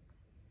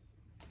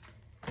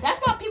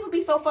 That's why people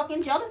be so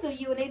fucking jealous of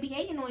you and they be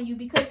hating on you,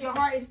 because your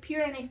heart is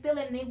pure and they feel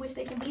it and they wish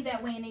they can be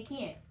that way and they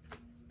can't.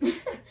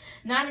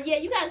 Not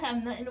yet. You guys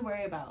have nothing to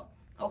worry about.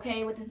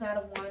 Okay, with this Knight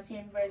of Wands here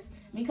in reverse.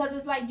 Because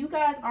it's like you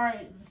guys are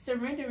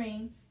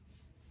surrendering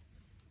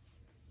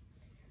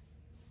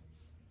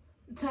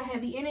to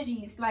heavy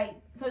energies. Like,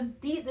 because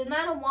the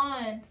Knight of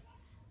Wands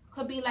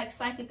could be like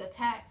psychic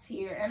attacks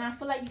here. And I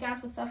feel like you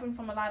guys were suffering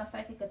from a lot of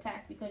psychic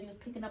attacks because you was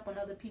picking up on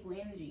other people's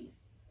energies.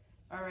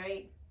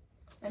 Alright.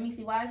 Let me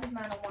see. Why is this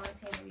Knight of Wands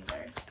here in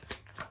reverse?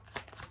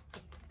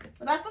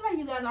 But I feel like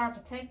you guys are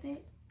protected.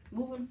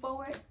 Moving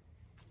forward.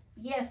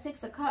 Yeah,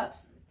 6 of Cups.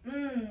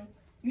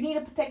 You need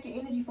to protect your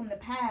energy from the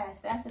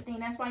past. That's the thing.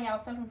 That's why y'all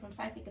suffering from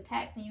psychic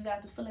attacks and you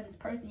guys was feeling this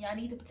person. Y'all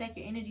need to protect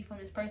your energy from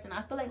this person.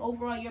 I feel like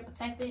overall you're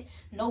protected.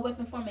 No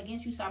weapon formed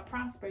against you shall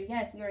prosper.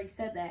 Yes, we already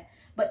said that.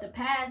 But the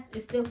past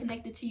is still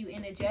connected to you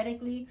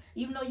energetically.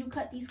 Even though you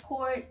cut these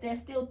cords, they're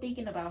still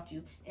thinking about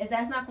you. And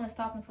that's not going to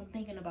stop them from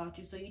thinking about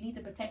you. So you need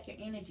to protect your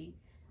energy.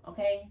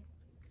 Okay?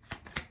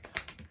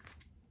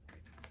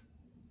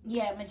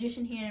 Yeah,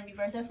 Magician here in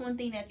reverse. That's one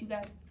thing that you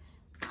guys...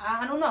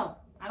 I don't know.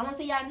 I don't want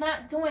to say y'all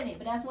not doing it,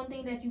 but that's one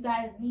thing that you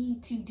guys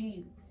need to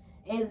do,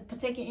 is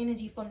protect your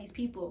energy from these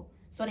people,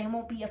 so they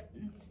won't be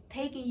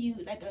taking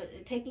you,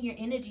 taking your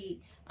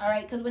energy, all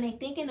right? Because when they're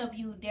thinking of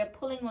you, they're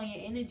pulling on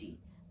your energy,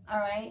 all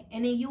right?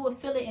 And then you will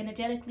feel it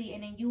energetically,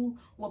 and then you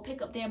will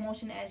pick up their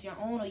emotion as your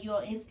own, or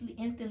you'll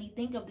instantly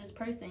think of this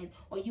person,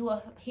 or you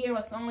will hear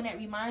a song that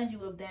reminds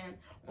you of them,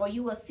 or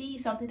you will see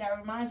something that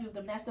reminds you of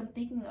them. That's them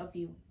thinking of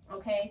you,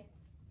 okay?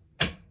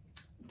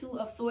 2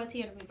 of Swords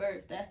here in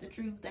reverse. That's the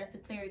truth. That's the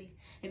clarity.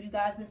 If you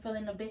guys been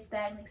feeling a bit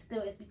stagnant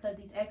still, it's because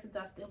these exes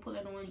are still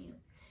pulling on you.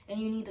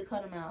 And you need to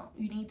cut them out.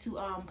 You need to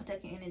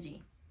protect your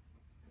energy.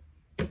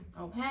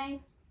 Okay?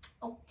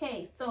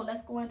 Okay, so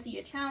let's go into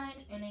your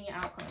challenge and then your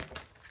outcome.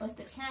 What's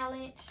the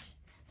challenge?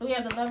 So we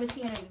have the Lovers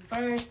here in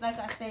reverse. Like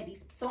I said,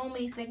 these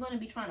soulmates, they're going to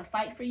be trying to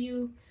fight for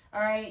you. All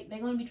right?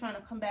 They're going to be trying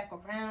to come back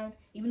around.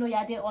 Even though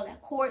y'all did all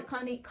that cord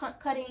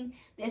cutting,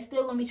 they're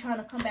still going to be trying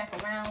to come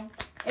back around.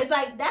 It's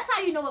like, that's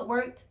how you know it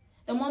worked.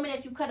 The moment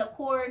that you cut a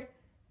cord,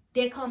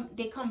 they come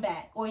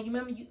back. Or you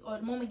remember, or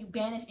the moment you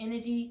banish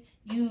energy,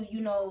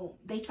 you know,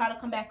 they try to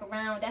come back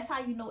around. That's how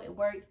you know it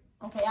works.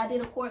 Okay, I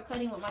did a cord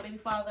cutting with my baby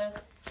father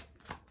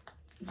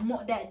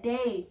that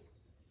day.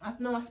 I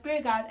know my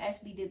spirit guides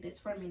actually did this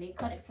for me. They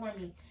cut it for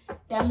me.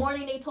 That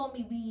morning they told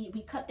me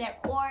we cut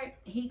that cord.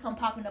 He come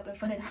popping up in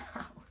front of the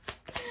house.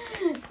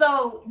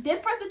 So this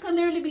person could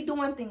literally be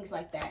doing things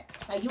like that.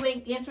 Like, you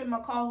ain't answering my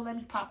call, let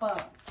me pop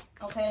up.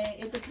 Okay,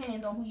 it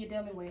depends on who you're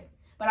dealing with.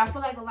 But I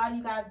feel like a lot of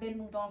you guys been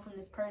moved on from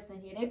this person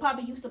here. They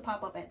probably used to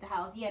pop up at the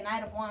house. Yeah,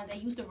 Knight of Wands. They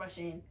used to rush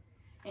in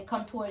and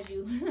come towards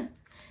you.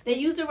 They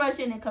used to rush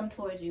in and come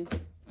towards you.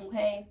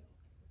 Okay,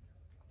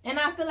 and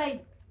I feel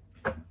like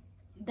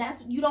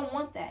you don't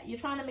want that. You're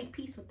trying to make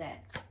peace with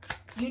that.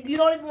 You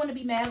don't even want to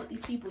be mad with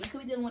these people. You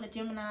could be dealing with a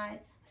Gemini, a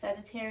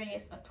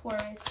Sagittarius, a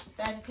Taurus, a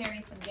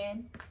Sagittarius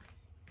again.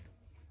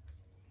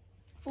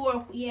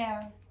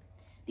 Yeah,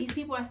 these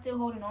people are still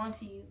holding on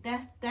to you.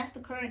 That's the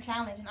current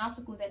challenge and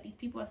obstacle, that these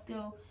people are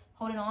still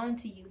holding on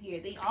to you here.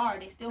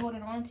 They're still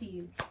holding on to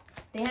you.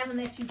 They haven't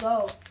let you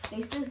go.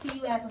 They still see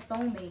you as a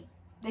soulmate.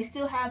 They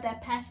still have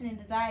that passion and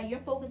desire. You're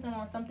focusing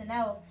on something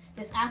else.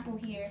 This apple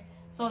here.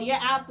 So your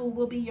apple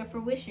will be your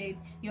fruition,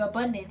 your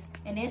abundance,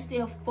 and they're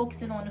still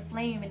focusing on the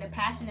flame and the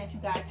passion that you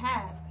guys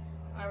have.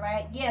 All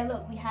right. Yeah,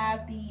 look, we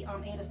have the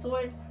Eight of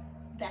Swords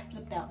that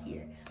flipped out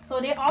here. So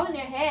they're all in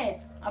their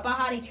head about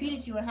how they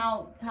treated you and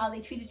how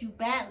they treated you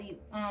badly,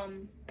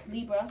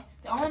 Libra.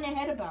 They're all in their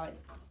head about it.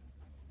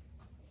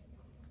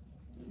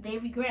 They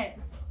regret.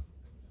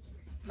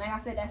 Like I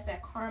said, that's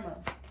that karma.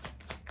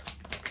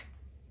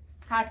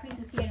 High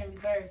Priestess here in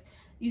reverse.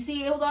 You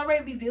see, it was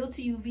already revealed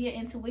to you via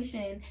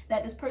intuition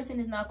that this person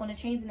is not going to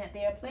change, and that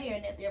they're a player,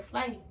 and that they're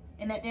flighty,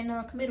 and that they're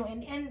non-committal.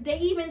 And they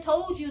even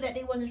told you that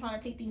they wasn't trying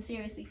to take things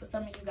seriously for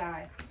some of you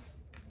guys.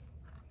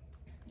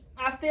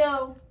 I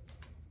feel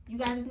you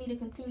guys just need to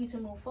continue to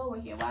move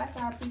forward here. Why is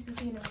the High Priestess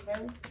here in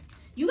reverse?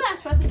 You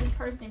guys trusted this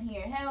person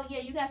here. Hell yeah,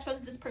 you guys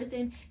trusted this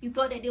person. You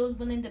thought that they was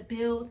willing to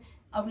build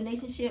a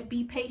relationship,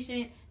 be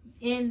patient,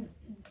 and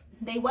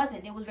they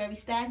wasn't. It was very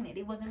stagnant.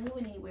 They wasn't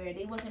moving anywhere.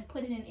 They wasn't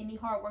putting in any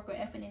hard work or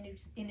effort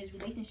in this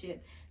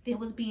relationship. They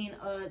was being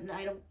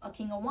a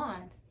King of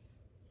Wands.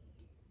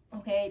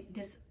 Okay,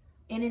 just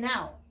in and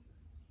out.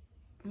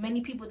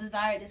 Many people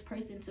desired this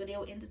person, so they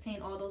will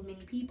entertain all those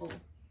many people.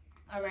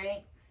 All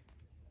right.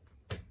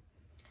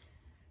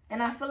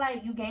 And I feel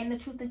like you gain the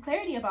truth and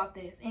clarity about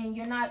this, and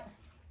you're not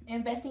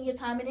investing your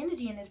time and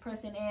energy in this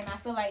person. And I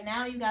feel like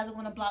now you guys are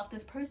going to block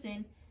this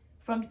person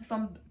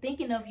from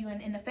thinking of you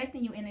and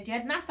affecting you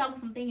energetically. Not stop them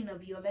from thinking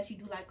of you, unless you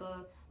do like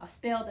a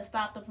spell to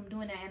stop them from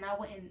doing that. And I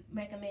wouldn't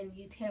recommend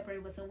you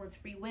tampering with someone's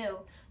free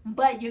will.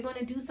 But you're going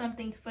to do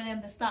something for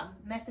them to stop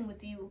messing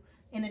with you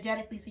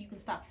energetically, so you can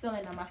stop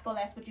feeling them. I feel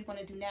that's what you're going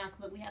to do now.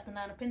 Because look, we have the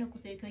Nine of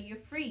Pentacles here, because you're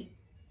free.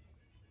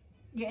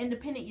 You're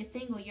independent, you're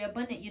single, you're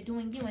abundant, you're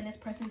doing you, and this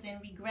person's in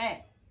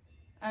regret.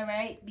 All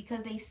right,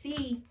 because they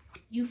see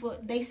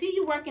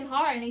you working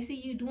hard, and they see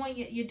you doing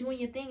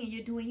your thing, and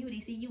you're doing you.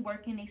 They see you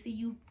working, they see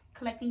you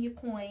collecting your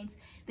coins,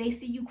 they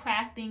see you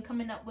crafting,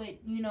 coming up with,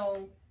 you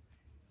know,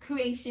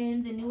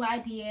 creations and new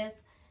ideas.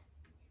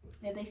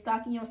 If they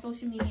stalking you on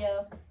social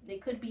media, they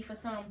could be for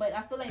some, but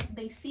I feel like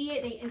they see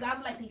it. It's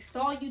either like they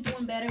saw you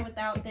doing better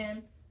without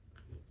them,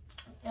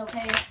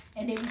 okay,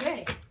 and they regret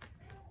it.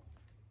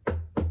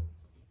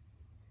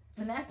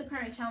 And that's the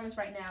current challenge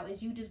right now,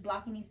 is you just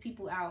blocking these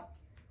people out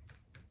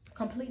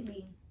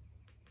completely.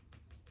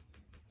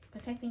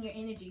 Protecting your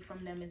energy from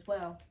them as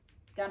well.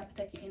 Gotta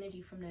protect your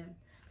energy from them.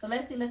 So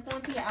let's see. Let's go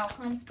into your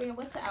outcome, Spirit.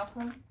 What's the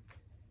outcome?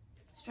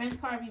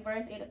 Strength card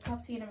reverse. Eight of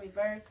Cups here in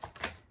reverse.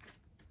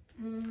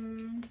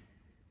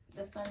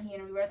 The Sun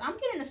here in reverse. I'm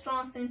getting a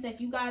strong sense that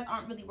you guys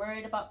aren't really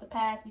worried about the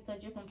past,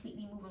 because you're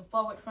completely moving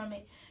forward from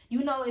it.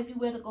 You know, if you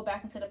were to go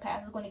back into the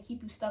past, it's going to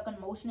keep you stuck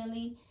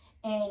emotionally,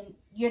 and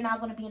you're not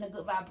going to be in a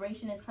good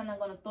vibration. It's kind of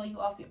going to throw you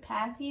off your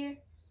path here.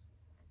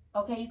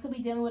 Okay, you could be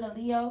dealing with a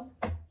Leo.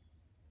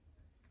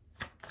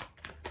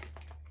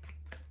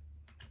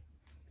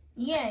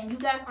 Yeah, and you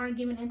guys aren't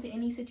giving into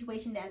any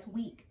situation that's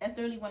weak. That's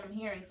literally what I'm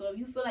hearing. So if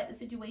you feel like the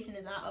situation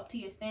is not up to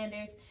your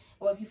standards,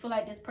 or if you feel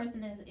like this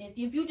person is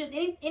if you just,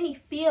 any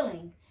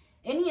feeling,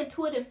 any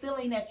intuitive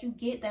feeling that you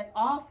get that's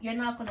off, you're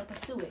not going to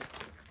pursue it.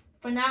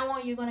 From now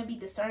on, you're going to be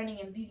discerning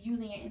and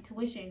using your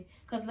intuition.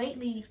 Because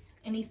lately,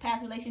 in these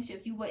past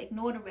relationships, you would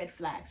ignore the red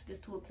flags. This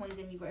Two of Coins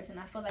in reverse. And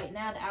I feel like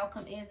now the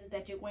outcome is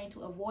that you're going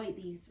to avoid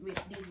these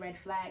red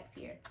flags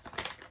here.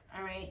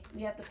 All right,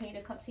 we have the Page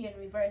of Cups here in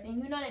reverse.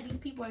 And you know that these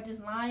people are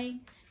just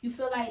lying. You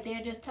feel like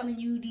they're just telling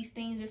you these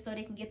things just so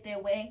they can get their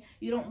way.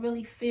 You don't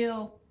really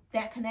feel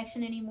that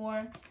connection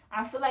anymore.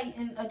 I feel like,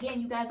 and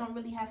again, you guys don't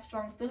really have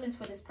strong feelings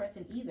for this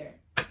person either.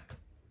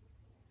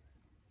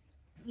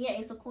 Yeah,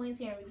 Ace of Coins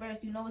here in reverse.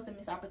 You know it's a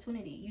missed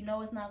opportunity. You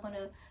know it's not going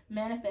to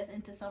manifest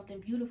into something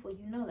beautiful.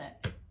 You know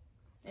that.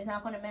 It's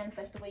not going to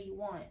manifest the way you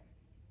want.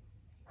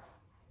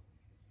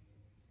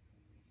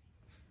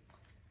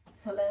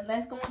 So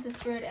let's go into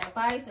Spirit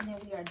advice, and then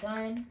we are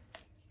done.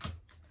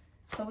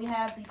 So we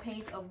have the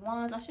Page of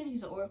Wands. I should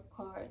use an Oracle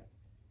card.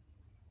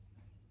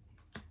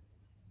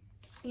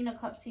 Queen of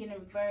Cups here in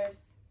reverse.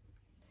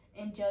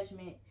 And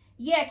Judgment.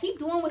 Yeah, keep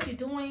doing what you're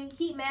doing.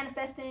 Keep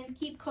manifesting.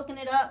 Keep cooking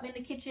it up in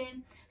the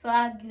kitchen. So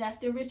that's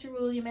the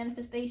ritual, your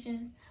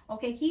manifestations.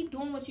 Okay, keep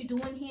doing what you're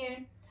doing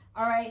here.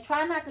 All right,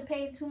 try not to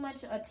pay too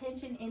much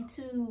attention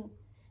into,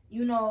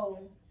 you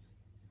know,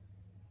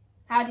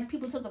 how these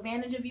people took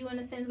advantage of you in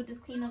a sense with this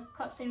Queen of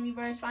Cups in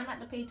reverse. Try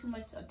not to pay too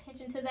much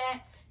attention to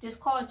that.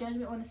 Just call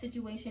judgment on the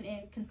situation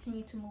and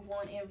continue to move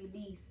on and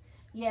release.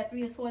 Yeah,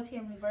 3 of Swords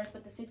here in reverse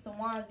with the 6 of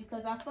Wands,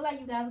 because I feel like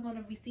you guys are going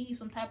to receive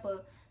some type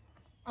of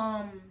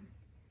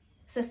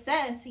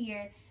success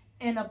here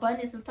and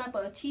abundance. Some type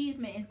of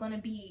achievement is going to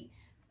be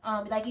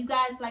like you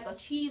guys like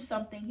achieve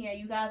something here.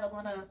 You guys are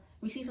going to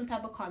receive some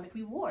type of karmic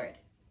reward.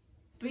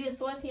 3 of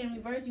Swords here in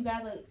reverse. You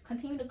guys are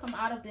continue to come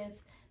out of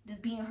this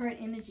being hurt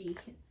energy.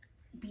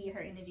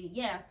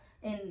 Yeah,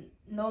 and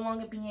no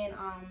longer being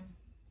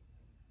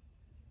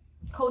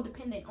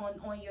codependent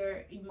on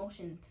your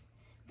emotions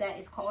that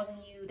is causing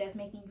you, that's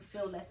making you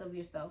feel less of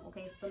yourself.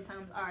 Okay,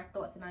 sometimes our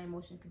thoughts and our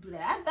emotions can do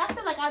that. I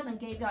feel like I done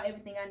gave y'all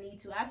everything I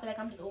need to. I feel like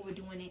I'm just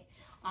overdoing it.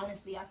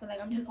 Honestly, I feel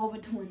like I'm just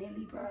overdoing it,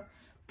 Libra.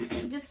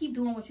 Just keep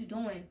doing what you're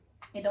doing,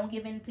 and don't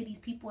give in to these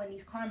people and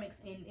these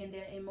karmics in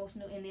their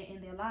emotional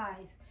in their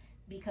lives,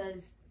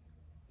 because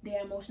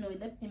they're emotional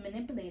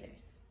manipulators.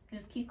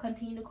 Just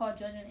continue to call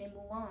judgment and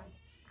move on,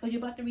 because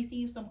you're about to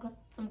receive some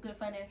good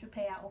financial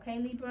payout. Okay,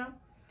 Libra.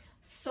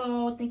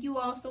 So thank you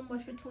all so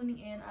much for tuning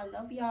in. I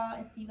love y'all,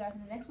 and see you guys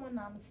in the next one.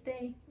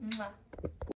 Namaste. Mwah.